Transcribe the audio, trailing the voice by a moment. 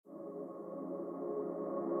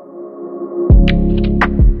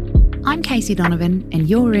I'm Casey Donovan, and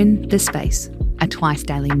you're in The Space, a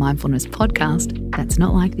twice-daily mindfulness podcast that's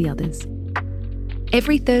not like the others.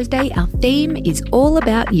 Every Thursday, our theme is all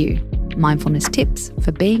about you, mindfulness tips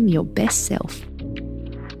for being your best self.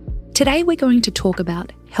 Today, we're going to talk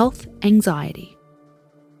about health anxiety.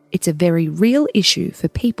 It's a very real issue for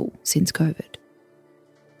people since COVID.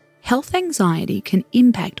 Health anxiety can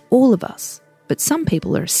impact all of us, but some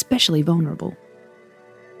people are especially vulnerable.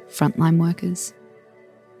 Frontline workers,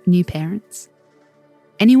 new parents,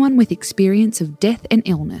 anyone with experience of death and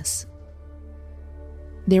illness.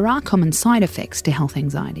 There are common side effects to health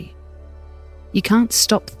anxiety. You can't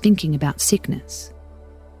stop thinking about sickness.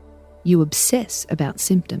 You obsess about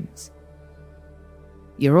symptoms.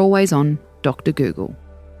 You're always on Dr. Google.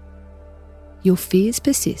 Your fears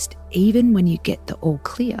persist even when you get the all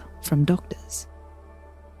clear from doctors.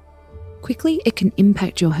 Quickly, it can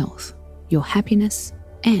impact your health, your happiness,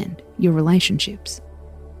 and your relationships.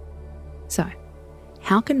 So,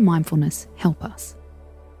 how can mindfulness help us?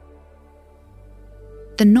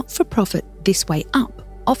 The not-for-profit This Way Up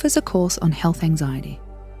offers a course on health anxiety.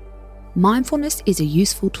 Mindfulness is a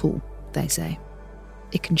useful tool, they say.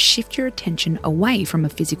 It can shift your attention away from a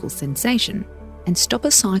physical sensation and stop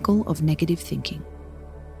a cycle of negative thinking.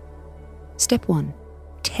 Step 1.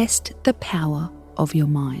 Test the power of your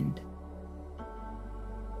mind.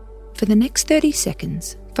 For the next 30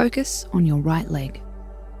 seconds, focus on your right leg.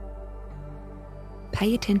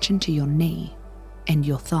 Pay attention to your knee and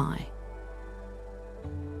your thigh.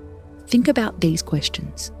 Think about these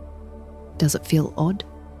questions. Does it feel odd?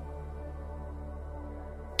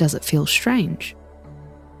 Does it feel strange?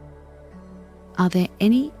 Are there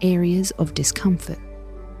any areas of discomfort?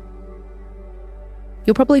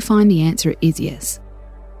 You'll probably find the answer is yes.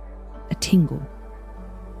 A tingle,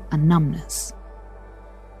 a numbness,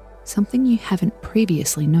 something you haven't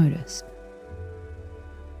previously noticed.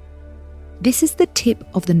 This is the tip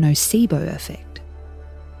of the nocebo effect,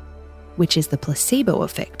 which is the placebo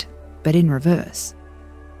effect, but in reverse,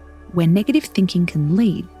 where negative thinking can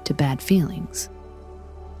lead to bad feelings.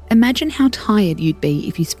 Imagine how tired you'd be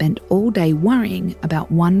if you spent all day worrying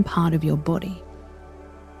about one part of your body.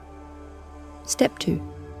 Step 2.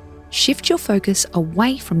 Shift your focus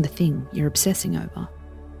away from the thing you're obsessing over.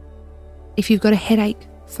 If you've got a headache,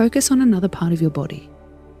 focus on another part of your body.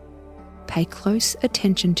 Pay close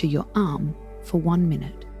attention to your arm for 1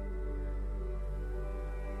 minute.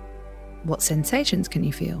 What sensations can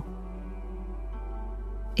you feel?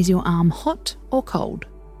 Is your arm hot or cold?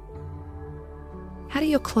 How do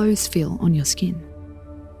your clothes feel on your skin?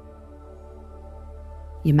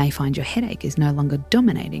 You may find your headache is no longer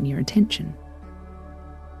dominating your attention.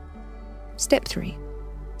 Step 3.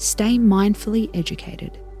 Stay mindfully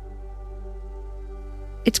educated.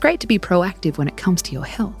 It's great to be proactive when it comes to your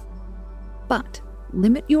health, but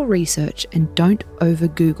limit your research and don't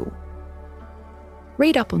over-Google.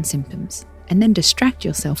 Read up on symptoms and then distract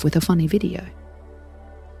yourself with a funny video.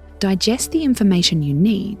 Digest the information you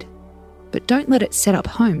need, but don't let it set up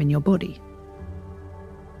home in your body.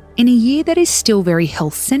 In a year that is still very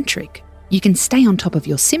health-centric, you can stay on top of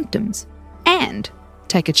your symptoms and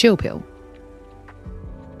take a chill pill.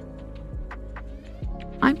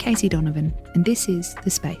 I'm Casey Donovan, and this is The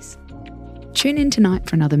Space. Tune in tonight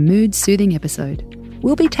for another mood-soothing episode.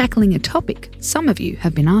 We'll be tackling a topic some of you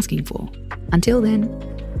have been asking for. Until then,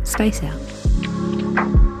 space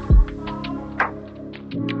out.